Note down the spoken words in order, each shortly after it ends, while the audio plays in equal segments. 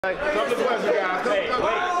Couple of questions, guys.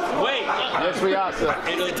 Wait. Yes, we are, sir.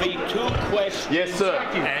 It'll be 2 questions. Yes, sir.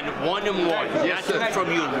 And 1 and 1. Yes, sir. That's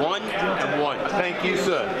from you, 1 and 1. Thank you,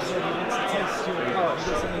 sir.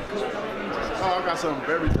 Oh, I got something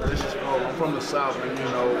very delicious. I'm from the South, and you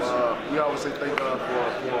know, we always say thank God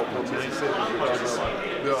for Mississippi because of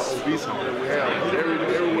the obesity that we have.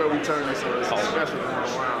 Everywhere we turn, it's a special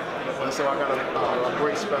around. And so I got a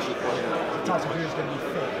great special for him. Tyson is going to be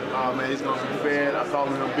fed. Oh man, he's gonna be fed. I call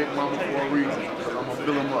him Big Mama for a reason. Because I'm gonna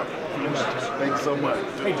fill him up. Thank you so much.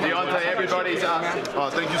 Hey, Deontay, everybody's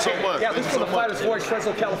thank you so much. Yeah, this is from the Fighter's Voice,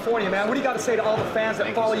 Fresno, California, man. What do you got to say to all the fans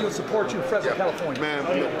that follow you and support you in Fresno, California?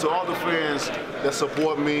 Man, to all the fans that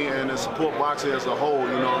support me and that support boxing as a whole,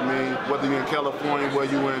 you know what I mean? Whether you're in California,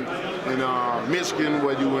 whether you're in Michigan,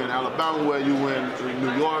 whether you're in Alabama, whether you're in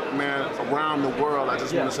New York, man, around the world, I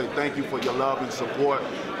just want to say thank you for your love and support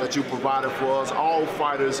that you provided for us, all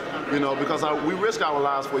fighters, you know, because we risk our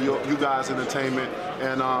lives for you guys' entertainment,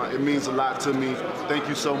 and it means a lot to me. Thank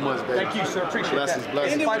you so much, baby. Thank you, sir. Appreciate blessings, that.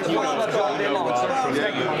 Blessings. Fighters Voice loves you all day long, sir.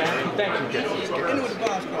 Thank you, man. Thank you. End with the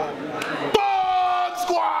Bomb Squad. Bomb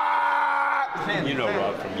Squad! You know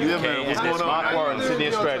Rob from UK. Yeah, man. What's going on? Mark Warren, Sydney,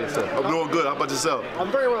 Australia, sir. I'm doing good. How about yourself?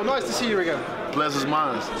 I'm very well. Nice to see you again. Pleasure's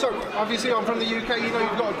mine. So, obviously, I'm from the UK. You know,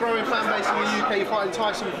 you've got a growing fan base in the UK. You're fighting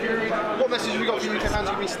Tyson Fury. What message have you got for UK fans?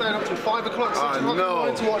 You've been staying up till 5 o'clock, 6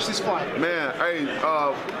 o'clock to watch this fight. Man, hey,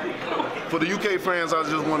 for the UK fans, I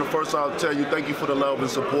just want to first off tell you thank you for the love and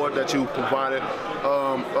support that you provided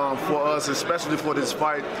for us, especially for this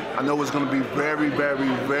fight. I know it's going to be very, very,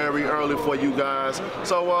 very early for you guys.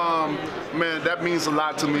 So, man, that means a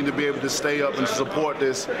lot to me to be able to stay up and support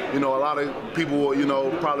this. You know, a lot of people will, you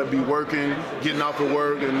know, probably be working, getting off of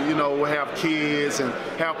work, and, you know, have kids and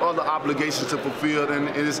have other obligations to fulfill, and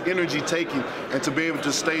it's energy taking. And to be able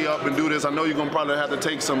to stay up and do this, I know you're going to probably have to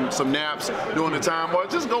take some naps during the time, or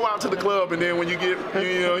just go out to the club, and then when you get,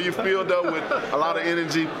 you know, you're filled up with a lot of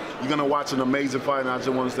energy, you're going to watch an amazing fight, and I just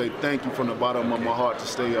want to say thank you from the bottom of my heart to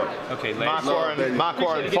stay up. Okay, Mark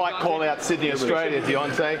Warren, fight call out Sydney, Australia,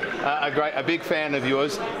 Deontay. A big fan of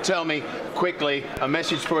yours. Tell me quickly a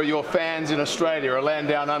message for your fans in Australia, a land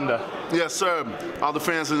down under. Yes, sir. All the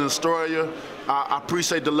fans in Australia, I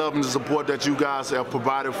appreciate the love and the support that you guys have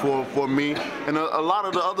provided for me and a lot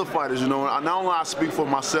of the other fighters. You know, not only I speak for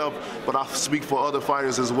myself, but I speak for other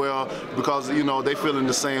fighters as well, because, you know, they feel in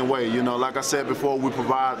the same way. You know, like I said before, we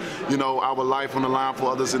provide, you know, our life on the line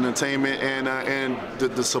for others' entertainment, and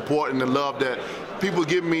the support and the love that people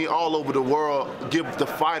give me all over the world, give the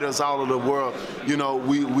fighters all over the world. You know,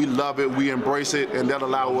 we love it, we embrace it, and that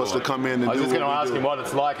allows us to come in and do what we do. I was just going to ask him what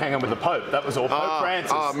it's like hanging with the Pope. That was all. Pope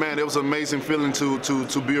Francis. Oh man, it was an amazing feeling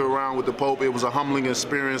to be around with the Pope. It was a humbling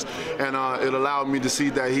experience, and it allowed me to see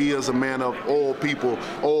that he is a man of all people,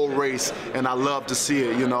 all race, and I love to see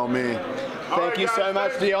it. You know, man. Thank you so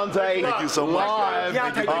much, Deontay. Thank you so much.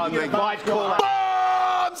 Live on the Fight Call.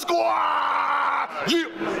 Bomb Squad! Yeah.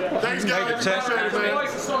 Thanks, guys.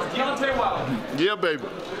 Yeah, baby.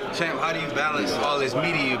 Champ, how do you balance all this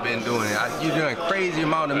media you've been doing? You're doing a crazy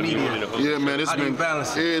amount of media. Yeah, man,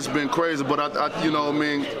 it's been crazy, but I you know, I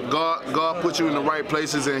mean, God put you in the right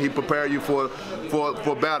places, and He prepared you for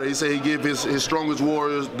battle. He said He give His strongest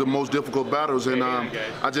warriors the most difficult battles, and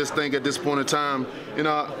I just think at this point in time, you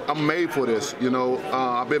know, I'm made for this. You know,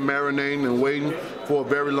 I've been marinating and waiting for a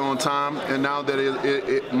very long time, and now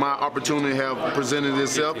that my opportunity have presented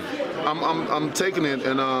itself, I'm taking it,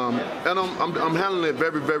 and I'm handling it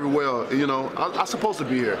very, very well. You know, I'm supposed to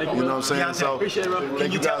be here. You know what I'm saying? Deontay, So,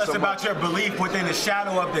 can you tell us about your belief within the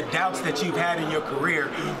shadow of the doubts that you've had in your career,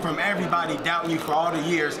 from everybody doubting you for all the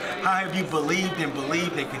years? How have you believed and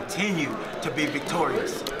continue to be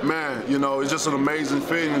victorious? Man, you know, it's just an amazing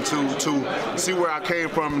feeling to see where I came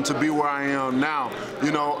from and to be where I am now.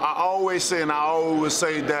 You know, I always say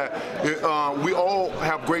that we all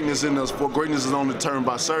have greatness in us, for greatness is only turned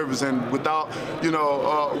by service, and without, you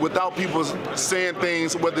know, without people saying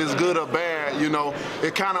things, whether it's good or bad, you know,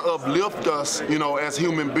 it kind of uplifts us, you know, as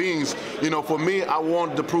human beings. You know, for me, I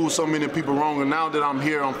wanted to prove so many people wrong, and now that I'm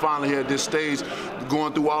here, I'm finally here at this stage,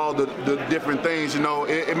 going through all the different things, you know,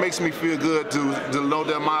 it makes me feel good to know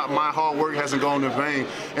that my hard work hasn't gone in vain.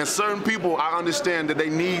 And certain people, I understand that they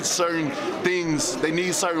need certain things, they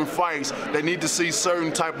need certain fights, they need to see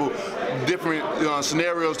certain type of different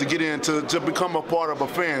scenarios to get in to become a part of a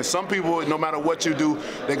fan. Some people, no matter what you do,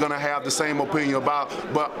 they're gonna have the same opinion about,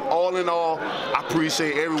 but all in all, I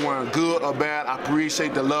appreciate everyone, good or bad. I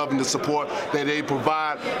appreciate the love and the support that they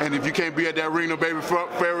provide. And if you can't be at that arena, baby,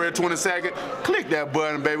 February 22nd, click that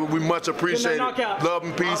button, baby. We much appreciate it. Love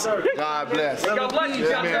and peace. God bless. God bless you,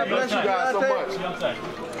 God bless you guys so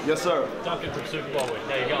much. Yes, sir. Duncan from Super Bowl week.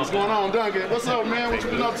 There you go. What's going on, Duncan? What's up, man? What you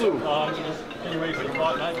been up to? Getting ready for the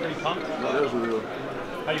fight, mate. Pretty pumped. No, that's real.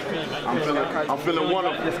 How you feeling, mate? I'm feeling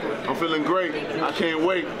wonderful. I'm feeling great. I can't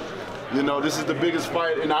wait. You know, this is the biggest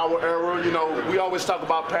fight in our era. You know, we always talk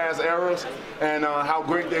about past eras and how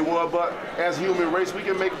great they were, but as a human race, we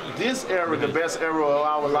can make this era the best era of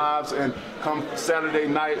our lives. And come Saturday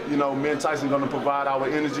night, you know, me and Tyson going to provide our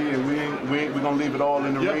energy, and we're going to leave it all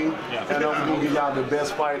in the ring. And we're going to give y'all the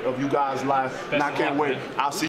best fight of you guys' life. And I can't wait. I'll see